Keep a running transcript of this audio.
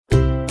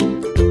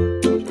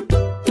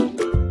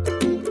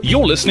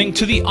You're listening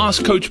to the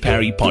Ask Coach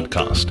Parry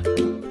podcast.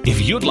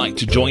 If you'd like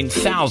to join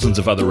thousands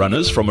of other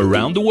runners from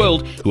around the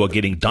world who are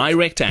getting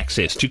direct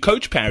access to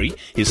Coach Parry,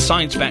 his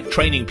science-backed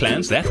training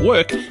plans that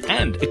work,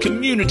 and a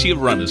community of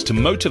runners to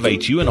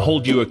motivate you and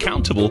hold you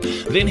accountable,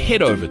 then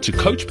head over to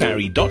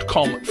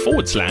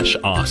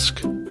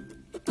coachparry.com/ask.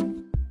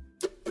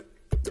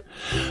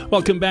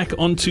 Welcome back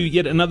onto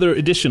yet another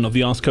edition of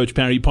the Ask Coach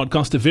Parry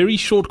podcast. A very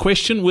short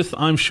question with,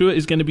 I'm sure,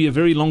 is going to be a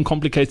very long,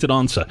 complicated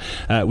answer.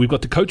 We've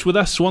got the coach with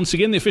us once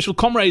again, the official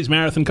Comrades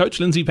Marathon coach,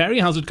 Lindsay Parry.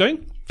 How's it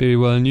going? Very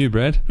well, and you,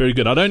 Brad? Very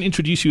good. I don't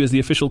introduce you as the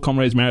official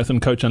Comrades Marathon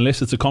coach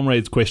unless it's a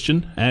Comrades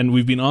question, and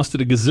we've been asked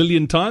it a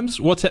gazillion times.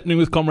 What's happening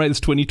with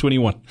Comrades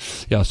 2021?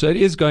 Yeah, so it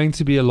is going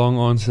to be a long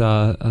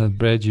answer,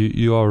 Brad.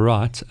 You are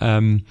right.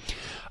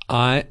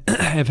 I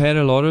have had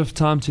a lot of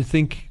time to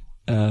think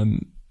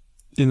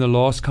in the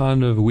last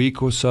kind of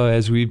week or so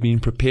as we've been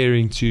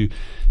preparing to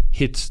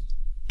hit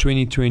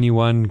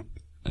 2021,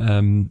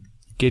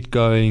 get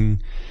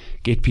going,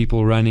 get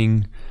people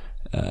running.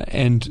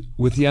 And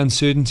with the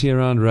uncertainty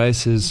around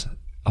races,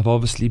 I've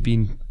obviously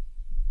been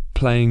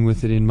playing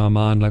with it in my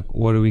mind, like,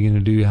 what are we going to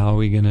do? How are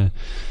we going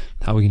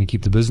to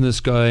keep the business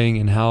going?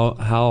 And how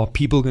are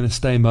people going to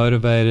stay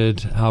motivated?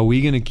 How are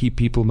we going to keep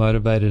people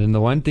motivated? And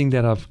the one thing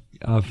that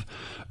I've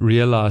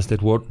realized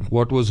that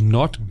what was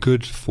not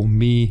good for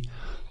me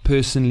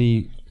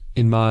personally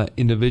in my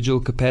individual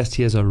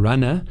capacity as a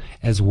runner,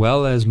 as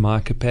well as my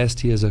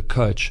capacity as a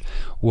coach,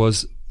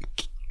 was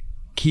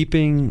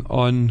keeping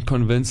on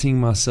convincing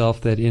myself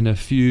that in a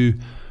few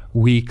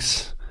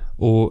weeks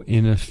or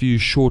in a few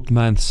short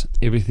months,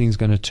 everything's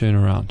going to turn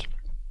around.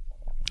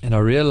 And I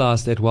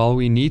realized that while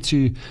we need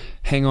to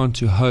hang on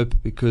to hope,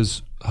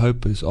 because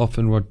hope is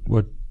often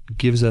what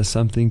gives us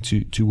something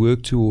to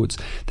work towards,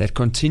 that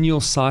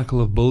continual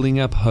cycle of building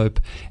up hope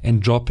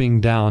and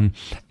dropping down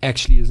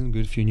actually isn't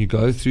good for you. And you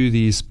go through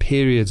these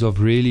periods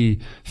of really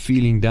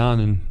feeling down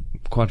and,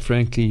 quite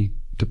frankly,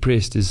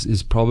 depressed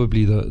is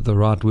probably the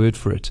right word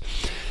for it.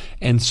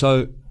 And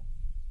so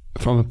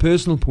from a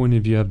personal point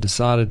of view, I've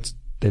decided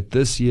that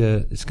this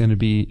year is going to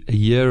be a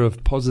year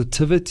of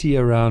positivity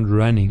around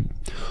running,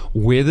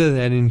 whether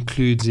that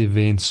includes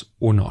events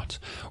or not.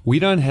 We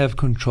don't have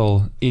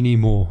control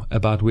anymore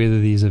about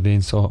whether these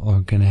events are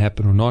going to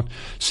happen or not.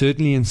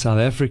 Certainly in South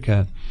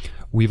Africa,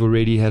 we've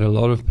already had a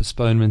lot of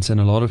postponements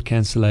and a lot of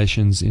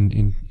cancellations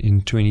in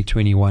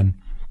 2021.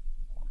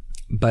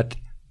 But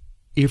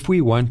if we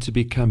want to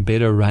become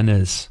better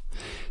runners,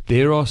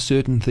 there are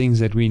certain things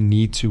that we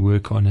need to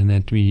work on and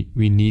that we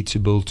need to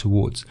build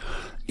towards.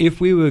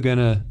 If we were going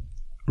to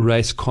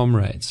race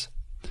Comrades,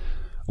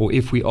 or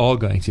if we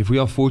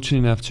are fortunate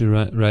enough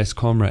to race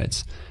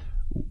Comrades,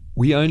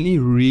 we only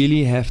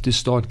really have to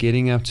start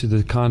getting up to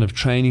the kind of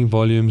training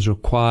volumes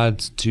required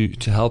to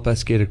help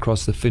us get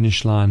across the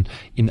finish line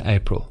in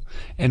April.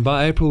 And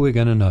by April, we're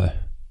going to know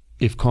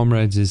if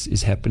Comrades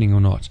is happening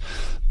or not.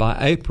 By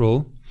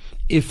April,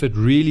 if it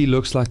really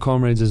looks like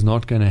Comrades is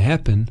not going to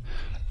happen,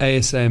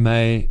 ASA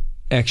may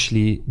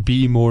actually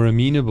be more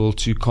amenable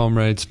to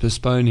Comrades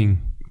postponing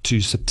to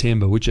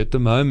September, which at the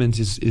moment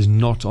is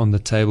not on the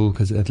table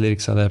because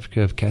Athletics South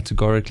Africa have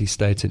categorically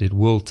stated it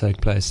will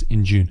take place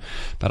in June.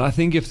 But I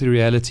think if the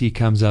reality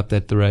comes up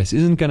that the race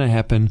isn't going to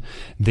happen,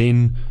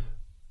 then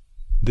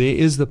there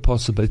is the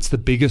possibility. It's the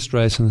biggest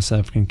race on the South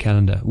African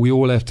calendar. We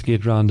all have to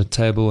get round the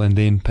table, and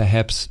then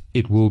perhaps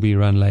it will be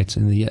run later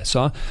in the year.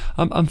 So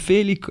I'm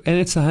fairly, and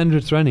it's the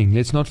 100th running.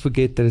 Let's not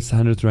forget that it's the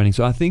 100th running.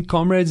 So I think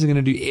Comrades are going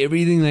to do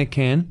everything they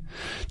can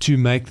to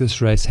make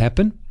this race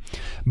happen,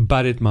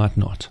 but it might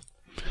not.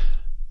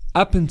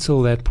 Up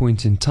until that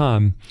point in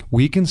time,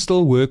 we can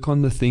still work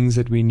on the things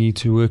that we need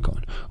to work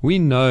on. We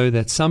know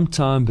that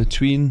sometime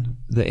between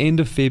the end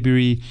of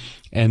February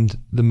and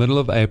the middle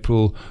of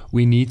April,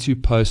 we need to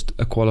post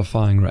a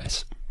qualifying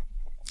race.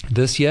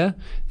 This year,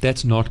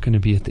 that's not going to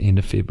be at the end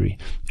of February.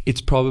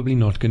 It's probably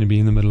not going to be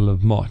in the middle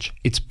of March.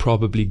 It's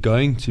probably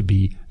going to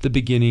be the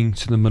beginning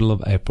to the middle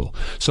of April.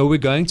 So we're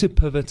going to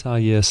pivot our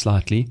year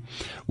slightly.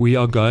 We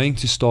are going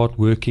to start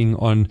working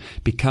on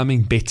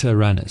becoming better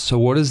runners. So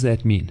what does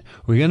that mean?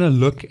 We're going to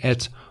look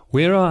at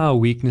where are our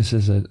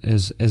weaknesses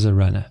as a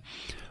runner.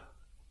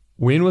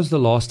 When was the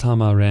last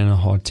time I ran a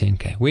hard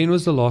 10K? When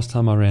was the last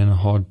time I ran a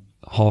hard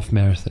half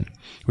marathon?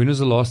 When was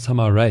the last time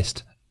I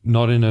raced?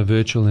 Not in a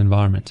virtual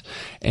environment.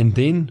 And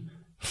then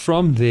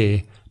from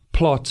there,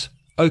 plot,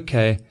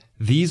 okay,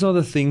 these are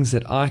the things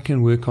that I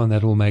can work on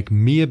that will make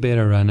me a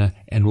better runner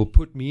and will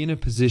put me in a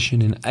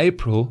position in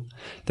April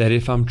that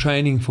if I'm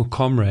training for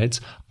Comrades,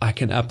 I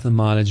can up the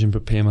mileage and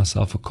prepare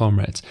myself for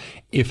Comrades.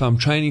 If I'm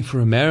training for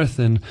a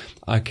marathon,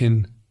 I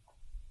can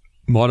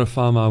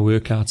modify my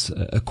workouts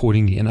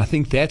accordingly. And I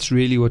think that's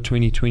really what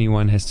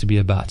 2021 has to be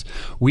about.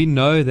 We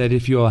know that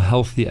if you are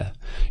healthier,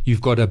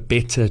 you've got a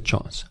better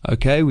chance.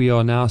 Okay, we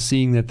are now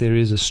seeing that there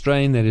is a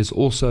strain that is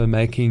also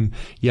making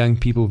young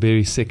people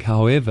very sick.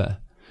 However,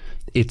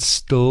 it's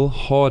still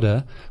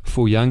harder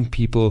for young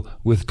people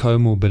with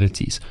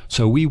comorbidities.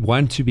 So we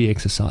want to be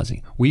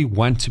exercising. We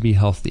want to be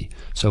healthy.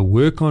 So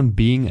work on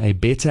being a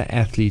better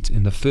athlete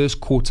in the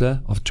first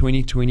quarter of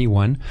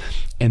 2021,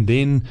 and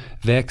then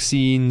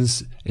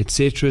vaccines,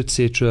 etc.,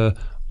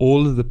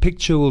 all of the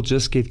picture will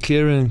just get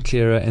clearer and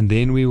clearer, and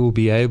then we will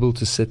be able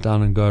to sit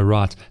down and go,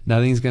 right,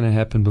 nothing's going to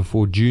happen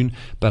before June,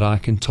 but I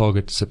can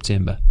target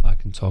September. I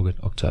can target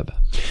October.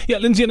 Yeah,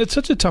 Lindsay, and it's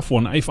such a tough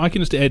one. If I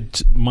can just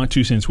add my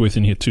 2 cents worth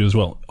in here too as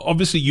well.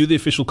 Obviously, you're the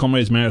official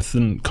Comrades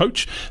Marathon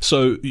coach,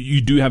 so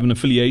you do have an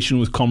affiliation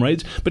with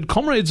Comrades, but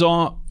Comrades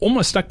are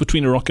almost stuck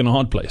between a rock and a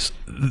hard place.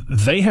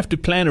 They have to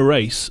plan a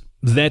race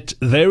that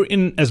they're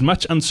in as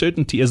much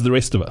uncertainty as the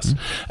rest of us.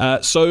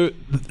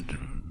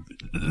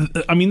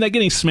 I mean, they're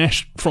getting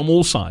smashed from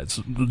all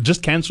sides.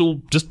 Just cancel,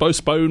 just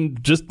postpone,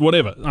 just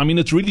whatever. I mean,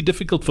 it's really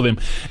difficult for them.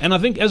 And I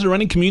think as a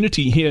running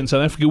community here in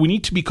South Africa, we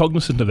need to be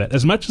cognizant of that.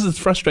 As much as it's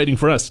frustrating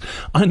for us,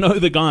 I know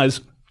the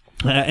guys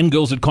and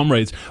girls at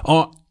Comrades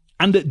are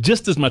under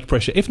just as much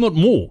pressure, if not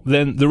more,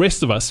 than the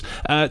rest of us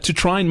to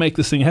try and make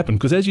this thing happen.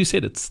 Because as you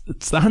said, it's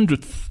the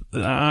 100th.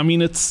 I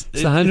mean, it's the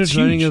 100th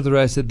running huge. of the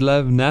race. I'd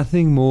love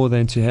nothing more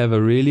than to have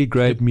a really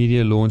great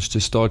media launch to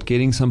start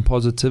getting some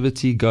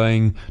positivity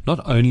going, not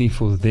only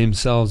for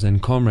themselves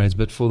and Comrades,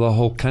 but for the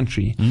whole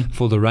country,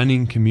 for the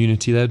running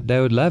community.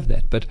 They would love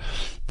that. But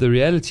the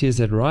reality is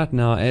that right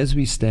now, as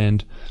we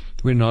stand,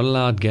 we're not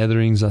allowed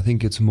gatherings. I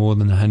think it's more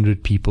than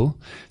 100 people.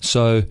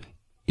 So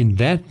in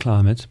that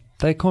climate,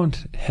 they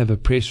can't have a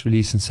press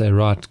release and say,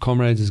 right,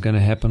 Comrades is going to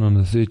happen on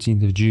the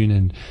 13th of June,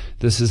 and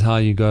this is how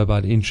you go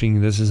about entering,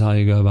 this is how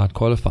you go about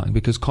qualifying,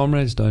 because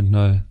Comrades don't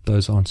know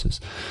those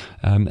answers.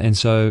 And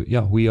so,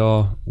 yeah,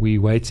 we're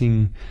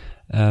waiting.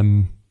 I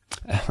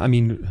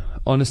mean,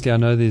 honestly, I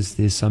know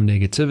there's some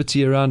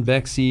negativity around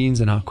vaccines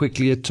and how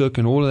quickly it took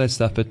and all of that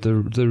stuff, but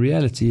the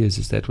reality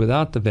is that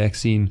without the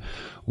vaccine,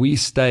 we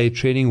stay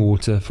treading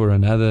water for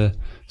another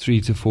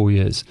 3 to 4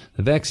 years.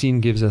 The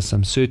vaccine gives us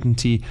some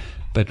certainty,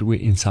 but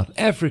in South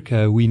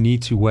Africa, we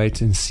need to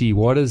wait and see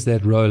what does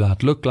that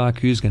rollout look like,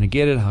 who's going to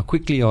get it, how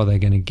quickly are they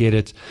going to get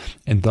it,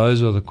 and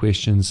those are the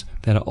questions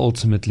that are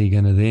ultimately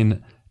going to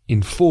then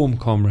inform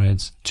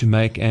Comrades to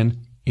make an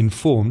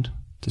informed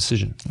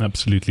decision.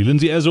 Absolutely.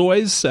 Lindsay, as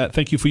always,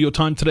 thank you for your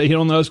time today here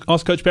on the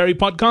Ask Coach Parry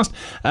podcast.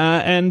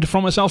 And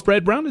from myself,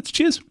 Brad Brown, it's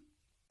cheers.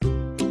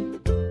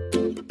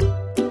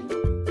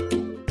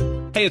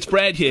 Hey, it's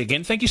Brad here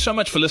again. Thank you so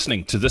much for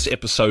listening to this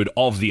episode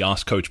of the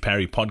Ask Coach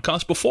Parry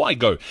podcast. Before I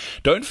go,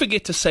 don't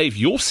forget to save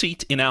your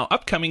seat in our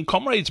upcoming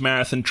Comrades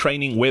Marathon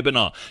training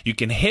webinar. You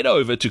can head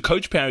over to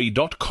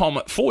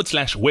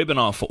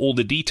coachparry.com/webinar for all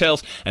the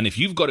details. And if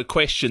you've got a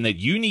question that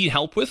you need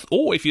help with,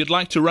 or if you'd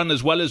like to run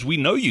as well as we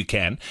know you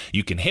can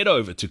head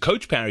over to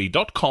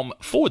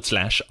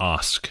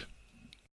coachparry.com/ask.